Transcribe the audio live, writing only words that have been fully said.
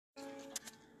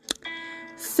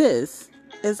Sis,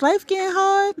 is life getting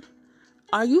hard?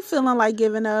 Are you feeling like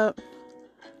giving up?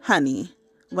 Honey,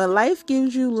 when life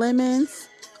gives you lemons,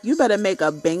 you better make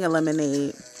a bang of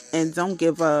lemonade and don't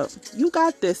give up. You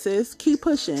got this, sis. Keep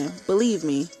pushing. Believe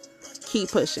me.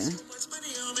 Keep pushing.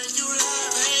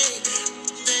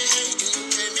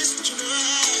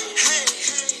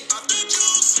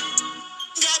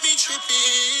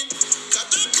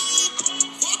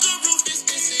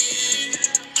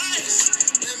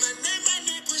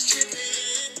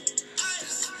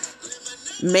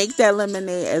 Make that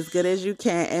lemonade as good as you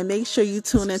can, and make sure you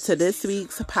tune into this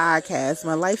week's podcast.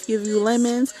 When life gives you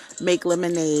lemons, make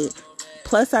lemonade.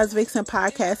 Plus Size Vixen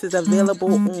podcast is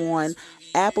available on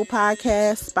Apple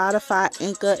Podcasts, Spotify,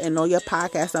 Anchor, and all your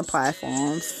podcasting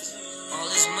platforms. All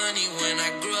this money when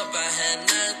I grew up, I had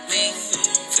nothing.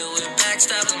 Filled with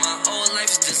backstabbing, my whole life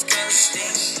is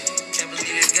disgusting. Can't believe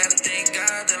it, gotta thank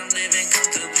God that I'm living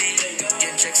comfortably.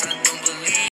 Get checks, I don't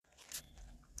believe.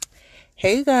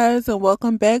 Hey guys, and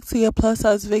welcome back to your Plus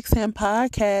Size Vixen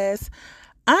podcast.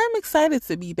 I'm excited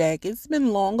to be back. It's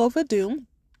been long overdue,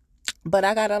 but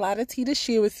I got a lot of tea to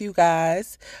share with you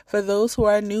guys. For those who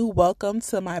are new, welcome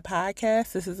to my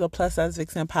podcast. This is a Plus Size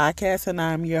Vixen podcast, and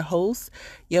I'm your host,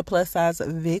 your Plus Size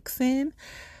Vixen.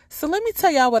 So let me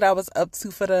tell y'all what I was up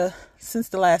to since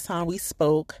the last time we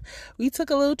spoke. We took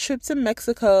a little trip to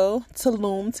Mexico,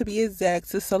 Tulum to be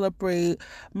exact, to celebrate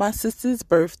my sister's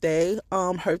birthday.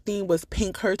 Her theme was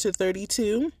Pink Her to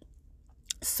 32.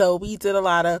 So we did a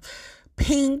lot of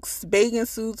pinks, bathing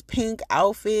suits, pink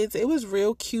outfits. It was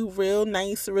real cute, real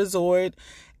nice resort.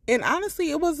 And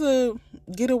honestly, it was a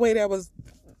getaway that was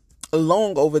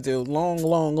long overdue.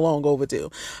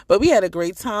 But we had a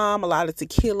great time, a lot of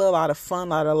tequila, a lot of fun,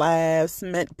 a lot of laughs,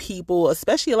 met people,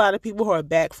 especially a lot of people who are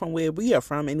back from where we are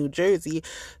from in New Jersey.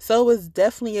 So it was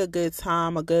definitely a good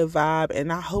time, a good vibe,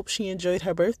 and I hope she enjoyed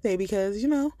her birthday because,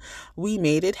 we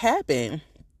made it happen.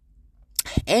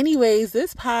 Anyways,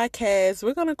 this podcast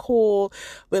we're going to call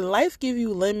When Life Give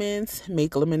You Lemons,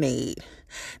 Make Lemonade.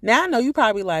 Now, I know you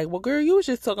probably like, well, girl, you was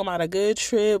just talking about a good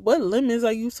trip. What lemons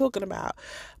are you talking about?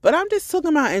 But I'm just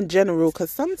talking about in general, because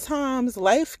sometimes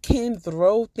life can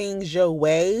throw things your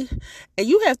way and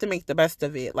you have to make the best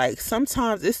of it. Like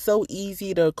sometimes it's so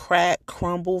easy to crack,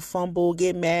 crumble, fumble,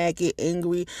 get mad, get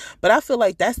angry. But I feel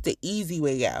like that's the easy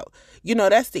way out.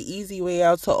 That's the easy way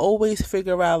out, to always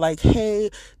figure out like, hey,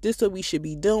 this is what we should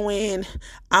be doing.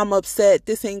 I'm upset.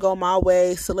 This ain't going my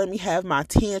way. So let me have my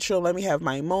tantrum. Let me have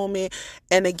my moment.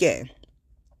 And again,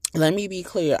 let me be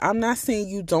clear. I'm not saying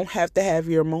you don't have to have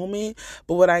your moment,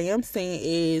 but what I am saying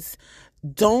is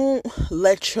don't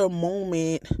let your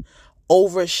moment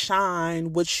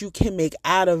overshine what you can make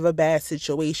out of a bad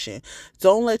situation.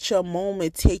 Don't let your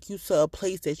moment take you to a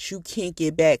place that you can't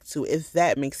get back to, if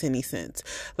that makes any sense.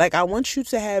 Like, I want you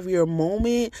to have your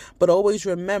moment, but always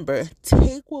remember,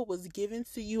 take what was given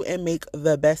to you and make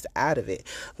the best out of it.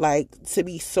 Like, to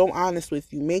be so honest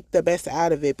with you, make the best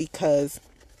out of it, because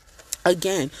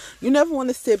again, you never want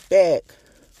to sit back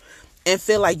and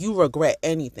feel like you regret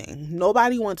anything.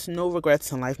 Nobody wants no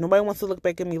regrets in life. Nobody wants to look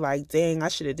back at me like, dang, I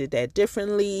should have did that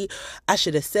differently. I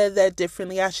should have said that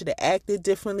differently. I should have acted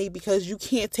differently, because you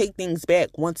can't take things back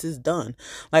once it's done.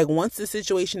 Like, once the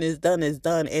situation is done, it's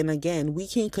done. And again, we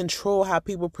can't control how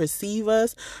people perceive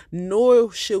us,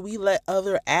 nor should we let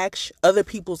other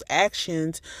people's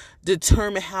actions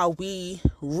determine how we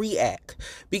react,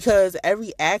 because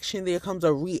every action there comes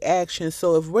a reaction.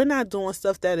 So if we're not doing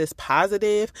stuff that is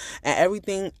positive and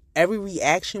every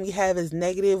reaction we have is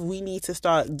negative, we need to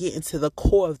start getting to the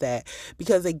core of that,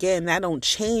 because again, that don't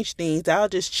change things. That'll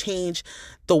just change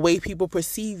the way people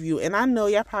perceive you. And I know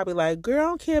y'all probably like, girl, I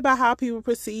don't care about how people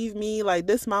perceive me. Like,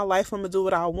 this is my life. I'm gonna do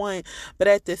what I want. But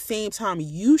at the same time,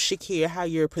 you should care how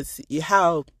you're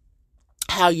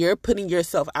how you're putting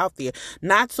yourself out there.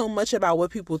 Not so much about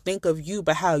what people think of you,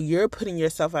 but how you're putting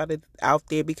yourself out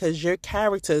there, because your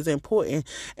character is important,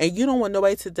 and you don't want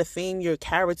nobody to defame your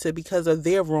character because of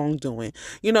their wrongdoing.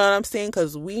 You know what I'm saying?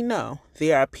 Because we know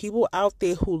there are people out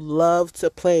there who love to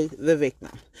play the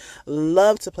victim.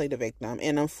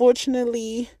 And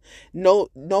unfortunately,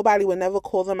 nobody will never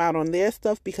call them out on their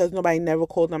stuff, because nobody never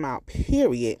called them out,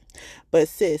 period. But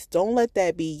sis, don't let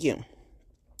that be you.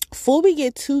 Before we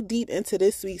get too deep into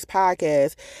this week's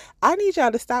podcast, I need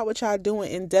y'all to stop what y'all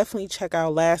doing and definitely check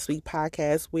out last week's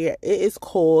podcast, where it is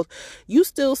called You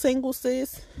Still Single,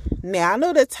 Sis? Now, I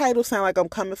know that title sound like I'm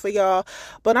coming for y'all,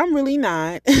 but I'm really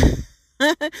not.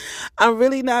 I'm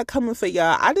really not coming for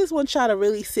y'all. I just want y'all to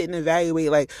really sit and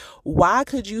evaluate, like, why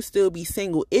could you still be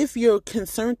single if you're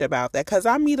concerned about that? Because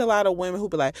I meet a lot of women who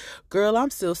be like, girl, I'm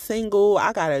still single.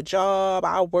 I got a job.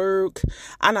 I work.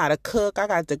 I know how to cook. I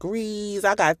got degrees.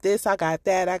 I got this. I got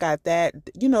that. I got that.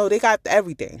 You know, they got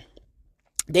everything.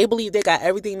 They believe they got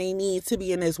everything they need to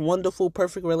be in this wonderful,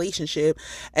 perfect relationship,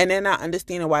 and they're not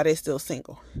understanding why they're still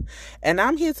single. And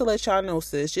I'm here to let y'all know,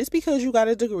 sis, just because you got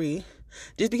a degree,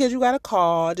 just because you got a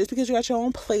car, just because you got your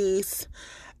own place,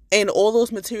 and all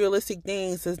those materialistic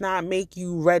things does not make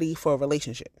you ready for a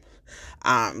relationship.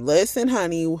 Listen,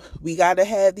 honey, we got to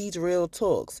have these real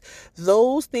talks.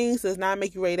 Those things does not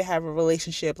make you ready to have a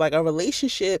relationship. Like, a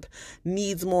relationship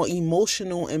needs more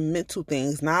emotional and mental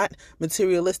things, not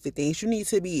materialistic things. You need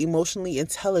to be emotionally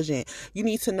intelligent. You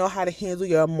need to know how to handle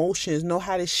your emotions, know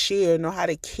how to share, know how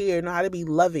to care, know how to be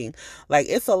loving. Like,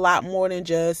 it's a lot more than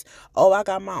just, oh, I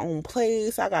got my own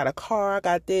place, I got a car, I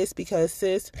got this, because,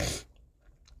 sis,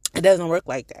 it doesn't work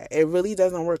like that. It really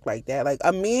doesn't work like that. Like,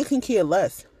 a man can care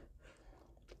less.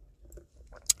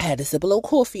 I had to sip a little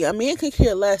coffee. A man can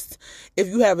care less if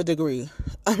you have a degree.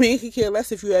 A man can care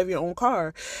less if you have your own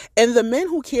car. And the men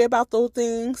who care about those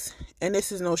things, and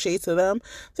this is no shade to them,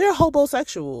 they're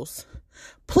hobosexuals.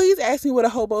 Please ask me what a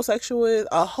hobosexual is.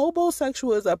 A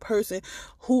hobosexual is a person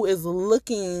who is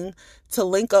looking to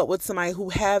link up with somebody who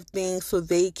have things so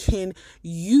they can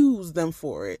use them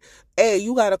for it. Hey,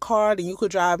 you got a car, then you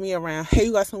could drive me around. Hey,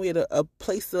 you got somewhere a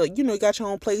place to, you got your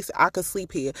own place. I could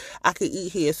sleep here. I could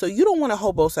eat here. So you don't want a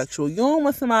hobosexual. You don't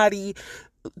want somebody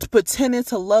pretending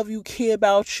to love you, care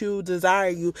about you, desire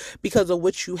you because of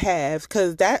what you have,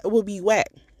 because that would be whack.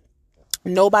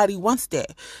 Nobody wants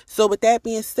that. So with that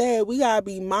being said, we gotta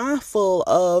be mindful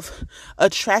of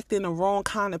attracting the wrong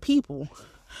kind of people.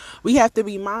 We have to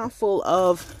be mindful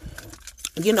of,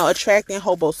 attracting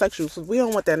hobosexuals. We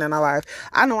don't want that in our life.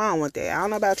 I know I don't want that. I don't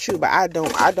know about you, but I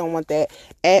don't want that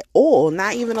at all.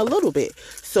 Not even a little bit.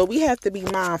 So we have to be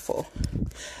mindful.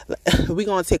 We're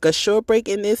going to take a short break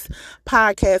in this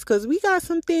podcast because we got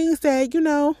some things that,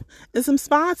 and some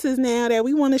sponsors now that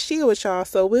we want to share with y'all.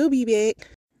 So we'll be back.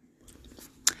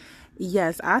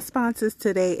 Yes, our sponsors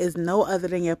today is no other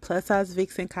than your Plus Size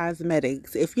Vixen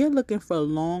Cosmetics. If you're looking for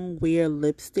long wear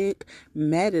lipstick,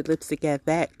 matted lipstick at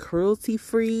that,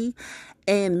 cruelty-free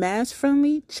and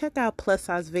mass-friendly, check out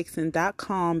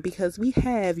PlusSizeVixen.com because we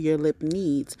have your lip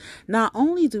needs. Not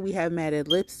only do we have matted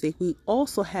lipstick, we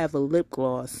also have a lip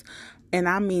gloss. And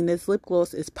I mean, this lip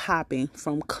gloss is popping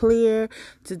from clear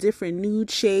to different nude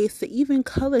shades to even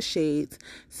color shades.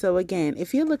 So again,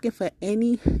 if you're looking for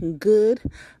any good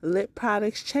lip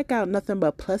products, check out nothing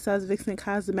but Plus Size Vixen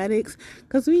Cosmetics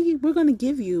because we're going to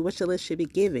give you what your lip should be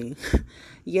giving.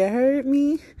 You heard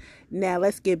me? Now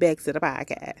let's get back to the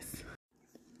podcast.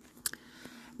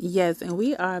 Yes, and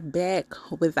we are back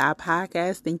with our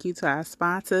podcast. Thank you to our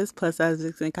sponsors, Plus Size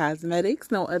Vixen Cosmetics.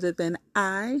 No other than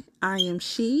I am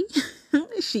she.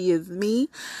 She is me.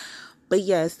 But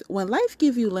yes, when life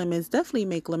gives you lemons, definitely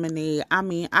make lemonade. I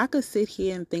mean, I could sit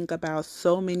here and think about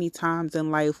so many times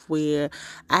in life where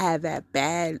I had that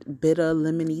bad, bitter,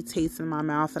 lemony taste in my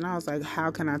mouth. And I was like, how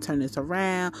can I turn this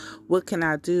around? What can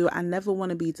I do? I never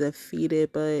want to be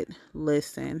defeated, but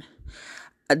listen.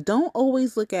 Don't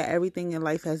always look at everything in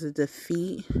life as a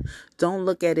defeat. Don't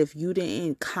look at if you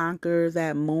didn't conquer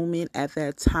that moment at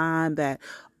that time, that,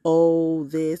 oh,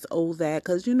 this, oh, that.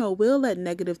 Because, we'll let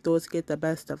negative thoughts get the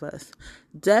best of us.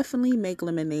 Definitely make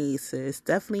lemonade, sis.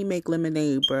 Definitely make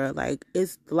lemonade, bro. Like,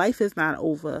 life is not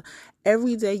over.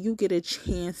 Every day you get a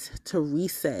chance to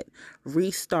reset,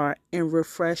 restart, and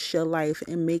refresh your life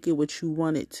and make it what you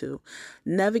want it to.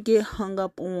 Never get hung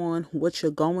up on what you're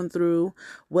going through,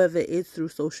 whether it's through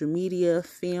social media,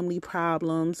 family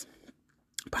problems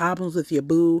with your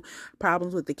boo,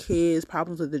 problems with the kids,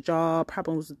 problems with the job,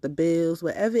 problems with the bills,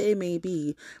 whatever it may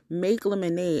be. Make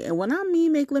lemonade. And when I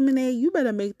mean make lemonade, you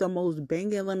better make the most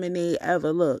banging lemonade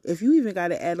ever. Look, if you even got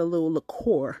to add a little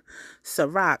liqueur,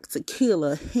 Ciroc,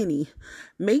 tequila, Henny,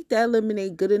 make that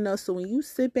lemonade good enough so when you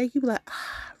sit back, you be like,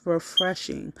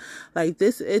 refreshing. Like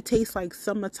this, it tastes like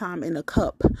summertime in a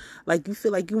cup. Like you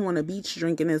feel like you want a beach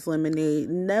drinking this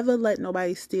lemonade. Never let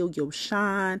nobody steal your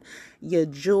shine, your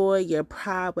joy, your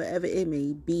pride, whatever it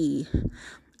may be.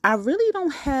 I really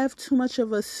don't have too much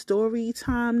of a story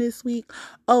time this week.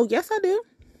 Oh, yes, I do.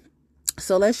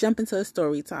 So let's jump into the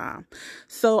story time.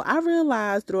 So I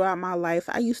realized throughout my life,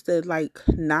 I used to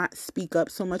not speak up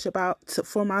so much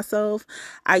for myself.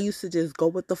 I used to just go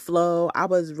with the flow. I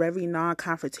was very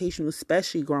non-confrontational,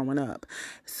 especially growing up.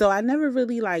 So I never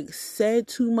really said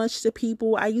too much to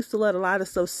people. I used to let a lot of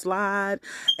stuff slide.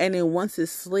 And then once it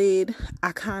slid,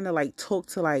 I kind of talked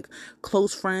to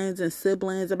close friends and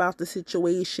siblings about the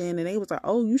situation. And they was like,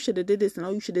 oh, you should have did this and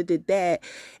oh, you should have did that.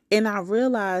 And I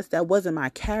realized that wasn't my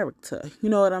character. You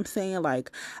know what I'm saying?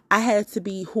 I had to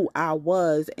be who I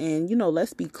was. And,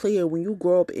 let's be clear, when you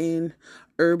grow up in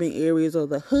urban areas or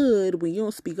the hood, when you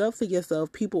don't speak up for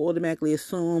yourself, people automatically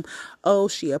assume, oh,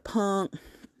 she a punk.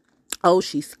 Oh,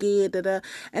 she's scared. Da, da.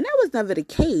 And that was never the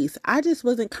case. I just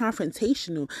wasn't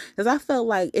confrontational because I felt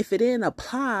like if it didn't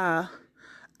apply,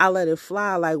 I let it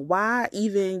fly. Why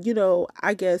even,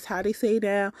 I guess how they say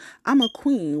now, I'm a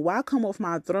queen. Why come off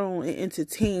my throne and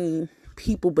entertain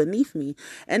people beneath me?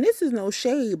 And this is no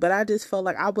shade, but I just felt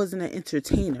like I wasn't an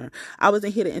entertainer. I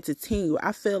wasn't here to entertain you.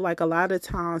 I feel like a lot of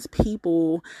times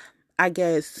people, I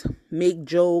guess, make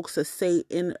jokes or say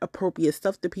inappropriate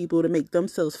stuff to people to make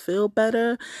themselves feel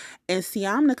better. And see,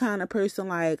 I'm the kind of person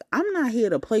I'm not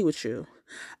here to play with you.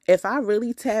 If I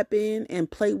really tap in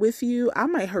and play with you, I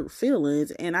might hurt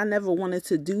feelings, and I never wanted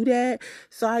to do that.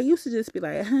 So I used to just be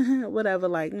like, whatever,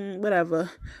 whatever.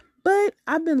 But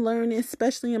I've been learning,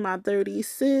 especially in my 30s,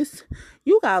 sis,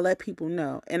 you gotta let people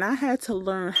know. And I had to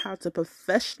learn how to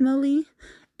professionally,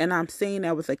 and I'm saying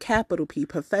that with a capital P,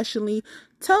 professionally,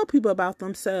 tell people about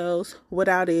themselves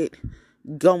without it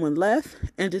going left,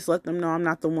 and just let them know I'm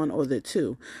not the one or the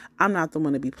two. I'm not the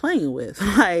one to be playing with.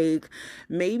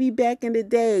 Maybe back in the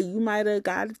day, you might have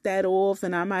got that off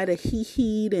and I might have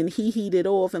hee-heed it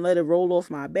off and let it roll off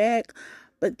my back.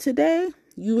 But today,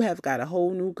 you have got a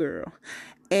whole new girl.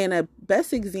 And a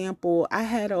best example, I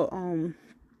had a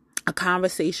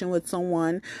conversation with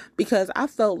someone because I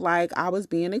felt like I was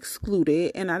being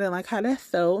excluded and I didn't like how that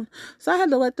felt. So I had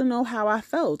to let them know how I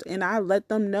felt. And I let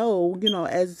them know,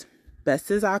 as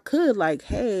best as I could,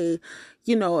 hey,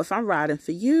 if I'm riding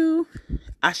for you,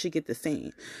 I should get the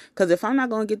same. Because if I'm not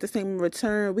going to get the same in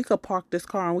return, we could park this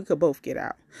car and we could both get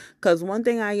out. Because one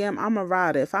thing I'm a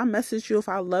rider. If I message you, if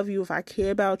I love you, if I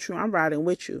care about you, I'm riding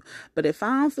with you. But if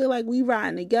I don't feel like we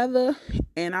riding together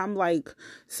and I'm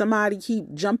somebody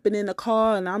keep jumping in the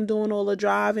car and I'm doing all the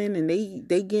driving and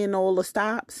they getting all the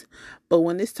stops, but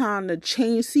when it's time to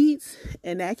change seats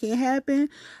and that can't happen,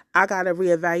 I got to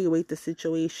reevaluate the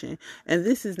situation. And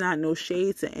this is not no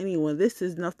shade to anyone. This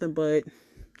is nothing but,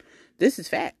 this is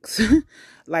facts.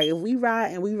 If we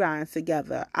ride and we ride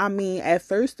together. I mean, at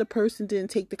first the person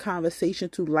didn't take the conversation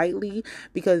too lightly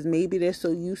because maybe they're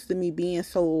so used to me being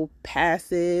so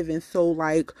passive and so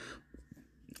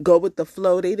go with the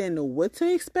flow. They didn't know what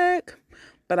to expect.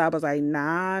 But I was like,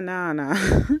 nah.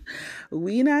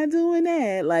 We not doing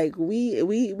that.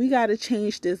 We got to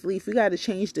change this leaf. We got to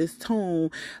change this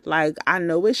tone. I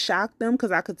know it shocked them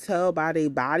because I could tell by their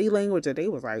body language that they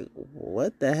was like,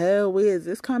 what the hell? Where is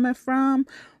this coming from?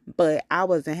 But I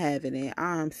wasn't having it.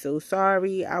 I'm so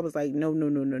sorry. I was like,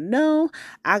 no.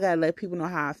 I got to let people know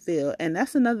how I feel. And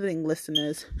that's another thing,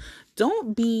 listeners. I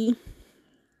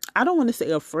don't want to say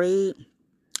afraid,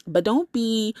 but don't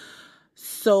be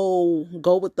so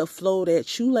go with the flow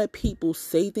that you let people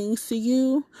say things to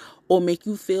you or make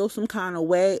you feel some kind of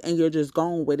way and you're just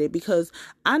going with it. Because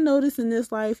I notice in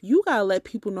this life, you gotta let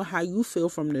people know how you feel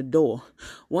from the door.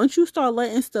 Once you start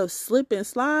letting stuff slip and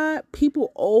slide,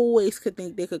 people always could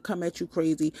think they could come at you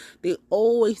crazy. They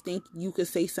always think you could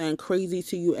say something crazy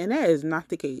to you, and that is not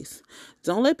the case.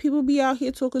 Don't let people be out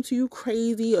here talking to you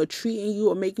crazy or treating you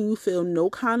or making you feel no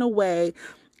kind of way.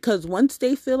 Because once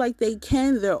they feel like they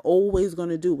can, they're always going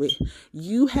to do it.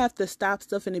 You have to stop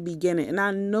stuff in the beginning. And I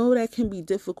know that can be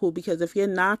difficult because if you're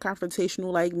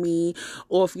non-confrontational like me,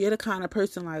 or if you're the kind of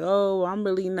person oh, I'm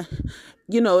really not,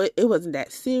 it wasn't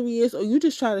that serious, or you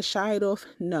just try to shy it off.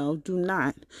 No, do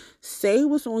not. Say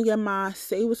what's on your mind.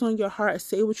 Say what's on your heart.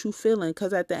 Say what you're feeling.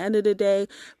 Because at the end of the day,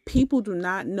 people do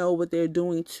not know what they're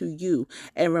doing to you.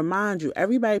 And remind you,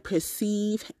 everybody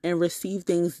perceive and receive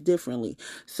things differently.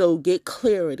 So get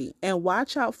clarity and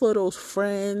watch out for those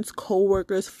friends,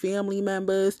 co-workers, family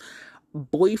members,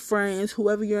 boyfriends,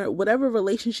 whatever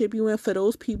relationship you're in, for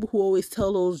those people who always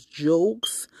tell those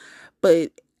jokes,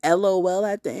 but LOL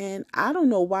at the end. I don't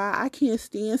know why I can't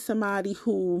stand somebody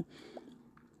who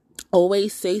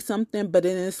always say something, but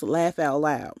then it's laugh out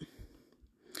loud.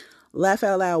 Laugh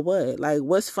out loud what?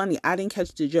 What's funny? I didn't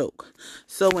catch the joke.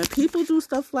 So when people do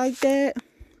stuff like that,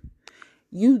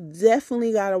 you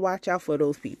definitely got to watch out for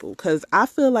those people. Because I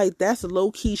feel like that's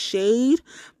low-key shade,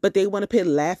 but they want to put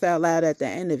laugh out loud at the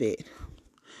end of it.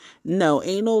 No,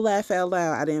 ain't no laugh out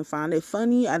loud. I didn't find it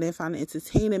funny. I didn't find it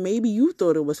entertaining. Maybe you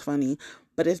thought it was funny,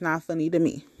 but it's not funny to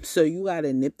me. So you got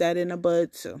to nip that in the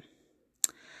bud too.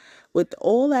 With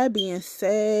all that being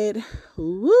said,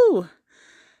 woo,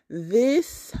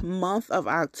 this month of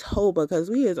October, because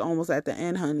we is almost at the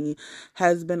end, honey,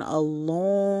 has been a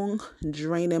long,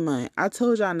 draining month. I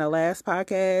told y'all in the last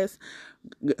podcast,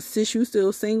 Sis You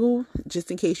Still Single, just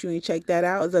in case you ain't checked that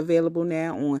out, is available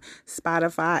now on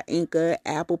Spotify, Anchor,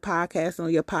 Apple Podcasts,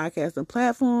 on your podcasting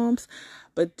platforms.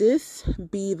 But this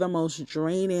be the most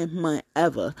draining month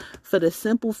ever, for the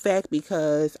simple fact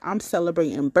because I'm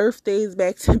celebrating birthdays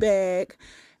back to back.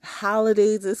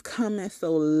 Holidays is coming,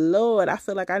 so Lord, I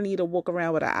feel like I need to walk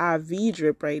around with an IV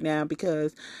drip right now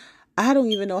because I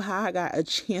don't even know how I got a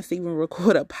chance to even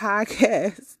record a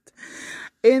podcast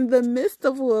in the midst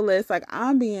of all this. Like,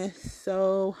 I'm being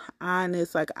so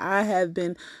honest. Like, I have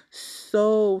been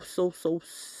so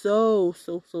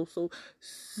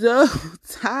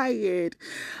tired.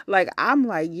 Like, I'm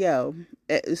like, yo,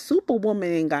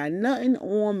 Superwoman ain't got nothing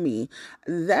on me.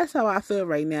 That's how I feel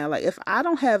right now. Like, if I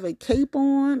don't have a cape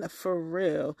on, for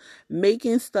real,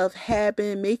 making stuff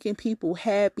happen, making people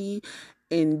happy,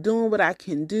 and doing what I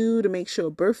can do to make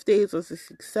sure birthdays was a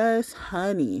success,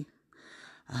 honey,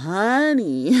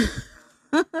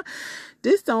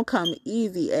 this don't come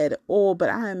easy at all, but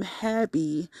I am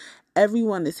happy.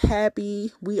 Everyone is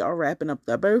happy. We are wrapping up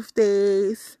the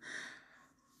birthdays,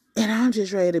 and I'm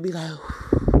just ready to be like,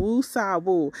 woo-sa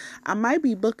woo. I might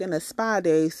be booking a spa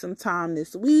day sometime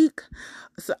this week.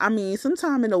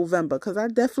 Sometime in November, because I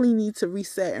definitely need to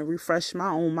reset and refresh my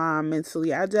own mind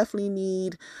mentally. I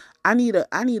need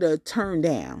a turn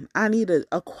down. I need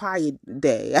a quiet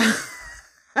day.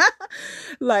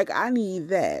 Like, I need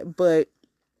that. But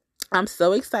I'm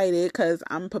so excited because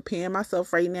I'm preparing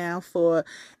myself right now for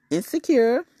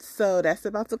Insecure. So that's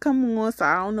about to come on. So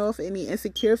I don't know if any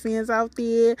Insecure fans out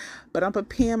there, but I'm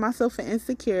preparing myself for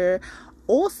Insecure.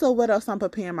 Also, what else I'm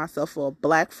preparing myself for?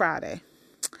 Black Friday.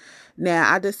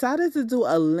 Now, I decided to do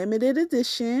a limited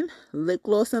edition lip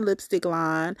gloss and lipstick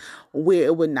line where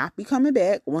it would not be coming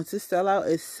back. Once it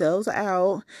sells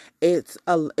out. It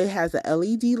has a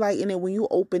LED light in it when you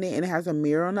open it, and it has a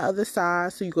mirror on the other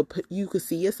side, so you could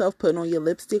see yourself putting on your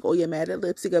lipstick or your matte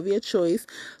lipstick of your choice.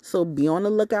 So be on the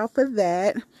lookout for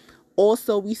that.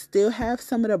 Also, we still have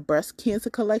some of the breast cancer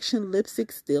collection lipstick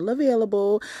still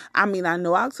available. I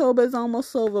know October is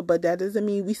almost over, but that doesn't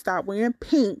mean we stop wearing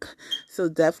pink. So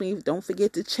definitely don't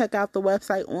forget to check out the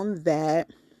website on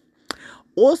that.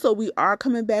 Also, we are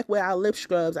coming back with our lip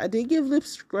scrubs. I did give lip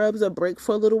scrubs a break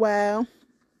for a little while,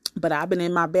 but I've been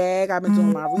in my bag. I've been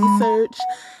doing my research,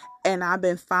 and I've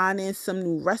been finding some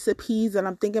new recipes that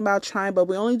I'm thinking about trying, but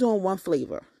we're only doing one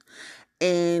flavor.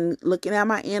 And looking at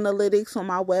my analytics on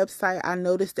my website, I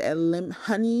noticed that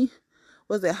honey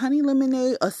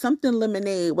lemonade or something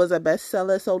lemonade was a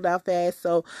bestseller, sold out fast.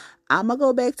 So I'm gonna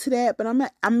go back to that, but I'm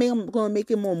gonna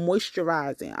make it more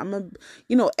moisturizing. I'm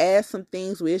gonna add some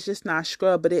things where it's just not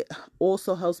scrub, but it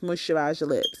also helps moisturize your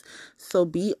lips. So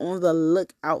be on the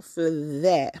lookout for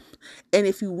that. And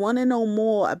if you want to know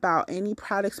more about any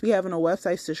products we have on our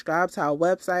website, subscribe to our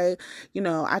website.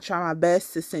 I try my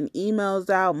best to send emails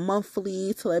out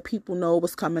monthly to let people know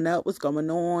what's coming up, what's going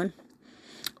on.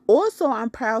 Also, I'm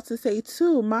proud to say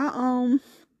too, my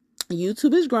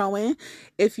YouTube is growing.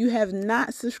 If you have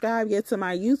not subscribed yet to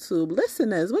my YouTube,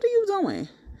 listeners, what are you doing?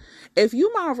 If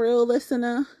you my real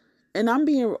listener, and I'm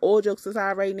being all jokes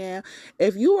aside right now,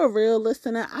 if you a real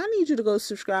listener, I need you to go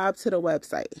subscribe to the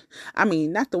website.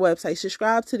 Not the website,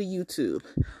 subscribe to the YouTube.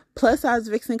 Plus Size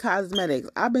Vixen Cosmetics.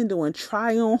 I've been doing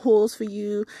try-on hauls for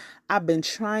you. I've been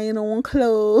trying on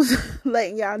clothes,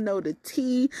 letting y'all know the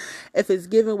tea, if it's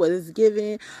giving what it's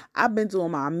giving. I've been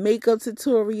doing my makeup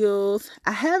tutorials.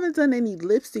 I haven't done any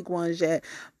lipstick ones yet,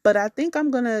 but I think I'm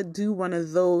going to do one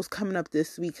of those coming up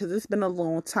this week because it's been a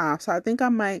long time. So I think I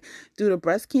might do the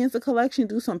breast cancer collection,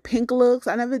 do some pink looks.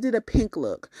 I never did a pink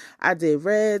look. I did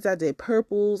reds, I did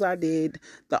purples, I did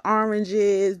the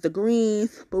oranges, the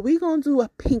greens, but we're going to do a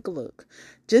pink look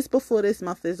just before this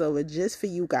month is over, just for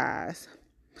you guys.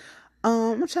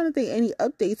 I'm trying to think any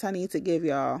updates I need to give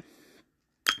y'all.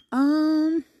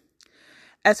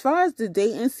 As far as the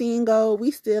dating scene go, we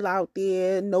still out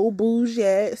there. No booze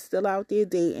yet. Still out there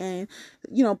dating,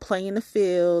 playing the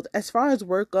field. As far as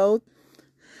work go,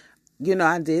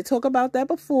 I did talk about that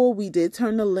before. We did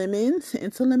turn the lemons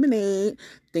into lemonade.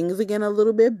 Things are getting a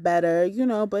little bit better,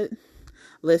 but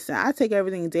listen, I take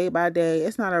everything day by day.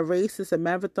 It's not a race, it's a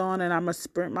marathon, and I'm going to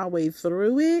sprint my way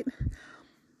through it.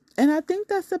 And I think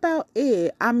that's about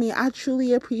it. I mean, I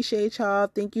truly appreciate y'all.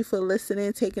 Thank you for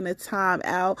listening, taking the time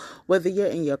out, whether you're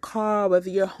in your car, whether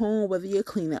you're home, whether you're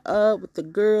cleaning up with the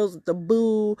girls, with the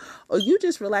boo, or you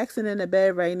just relaxing in the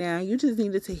bed right now. You just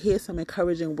needed to hear some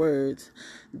encouraging words.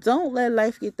 Don't let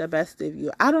life get the best of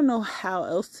you. I don't know how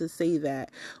else to say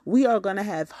that. We are going to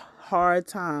have hard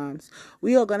times.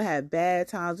 We are going to have bad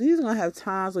times. We're going to have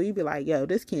times where you be like, yo,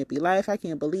 this can't be life. I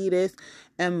can't believe this.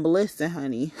 And listen,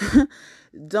 honey,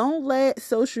 don't let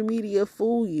social media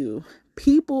fool you.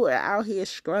 People are out here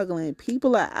struggling.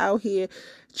 People are out here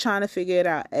trying to figure it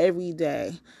out every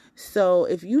day. So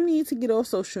if you need to get off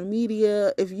social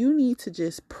media, if you need to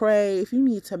just pray, if you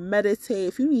need to meditate,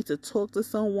 if you need to talk to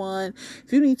someone,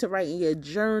 if you need to write in your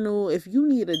journal, if you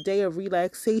need a day of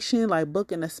relaxation, like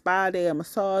booking a spa day, a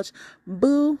massage,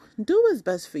 boo, do what's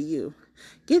best for you.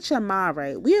 Get your mind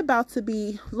right. We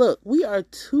are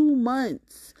 2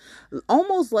 months,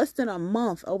 almost less than a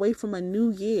month away from a new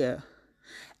year.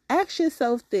 Ask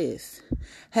yourself this: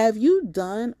 have you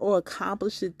done or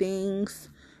accomplished the things,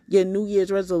 your New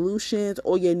Year's resolutions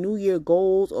or your New Year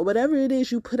goals or whatever it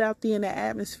is you put out there in the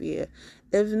atmosphere?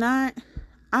 If not,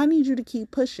 I need you to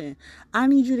keep pushing. I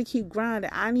need you to keep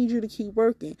grinding. I need you to keep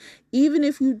working. Even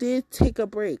if you did take a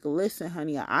break, listen,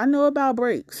 honey, I know about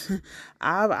breaks.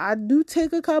 I do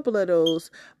take a couple of those,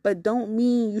 but don't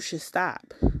mean you should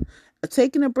stop.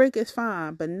 Taking a break is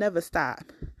fine, but never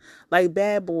stop. Like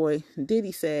Bad Boy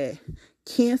Diddy said,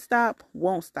 can't stop,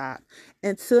 won't stop.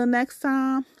 Until next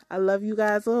time, I love you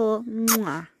guys all.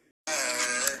 Mwah.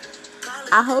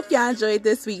 I hope y'all enjoyed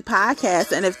this week's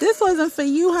podcast. And if this wasn't for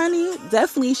you, honey,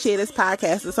 definitely share this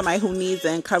podcast with somebody who needs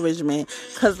the encouragement.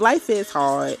 Because life is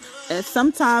hard. And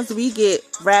sometimes we get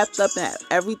wrapped up in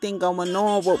everything going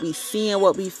on, what we seeing,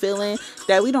 what we feeling,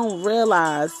 that we don't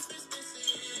realize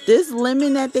this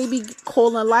lemon that they be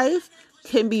calling life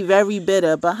can be very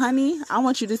bitter. But honey, I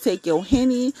want you to take your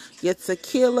Henny, your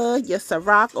tequila, your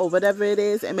Ciroc, or whatever it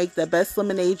is, and make the best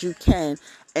lemonade you can.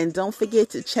 And don't forget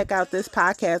to check out this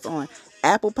podcast on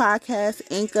Apple Podcasts,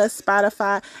 Anchor,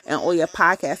 Spotify, and all your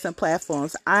podcasting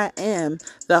platforms. I am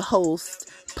the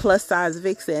host, Plus Size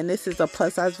Vixen, and this is a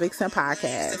Plus Size Vixen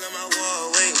podcast.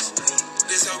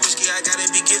 This so risky, I gotta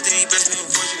be gifted, ain't blessed me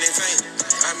with fortune and fame.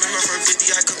 I remember from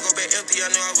 50, I couldn't go back empty, I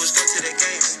knew I was stuck to the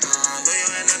game.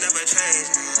 Loyal and I never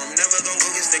change, I'm never gonna go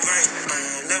against the grain.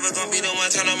 I'm never gonna be the one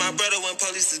turn on my brother when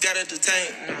police just got to detain.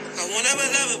 I won't ever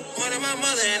love him, more than my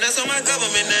mother, and that's on my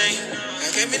government name. I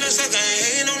can't be no sucker, I ain't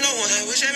hating on no one, I wish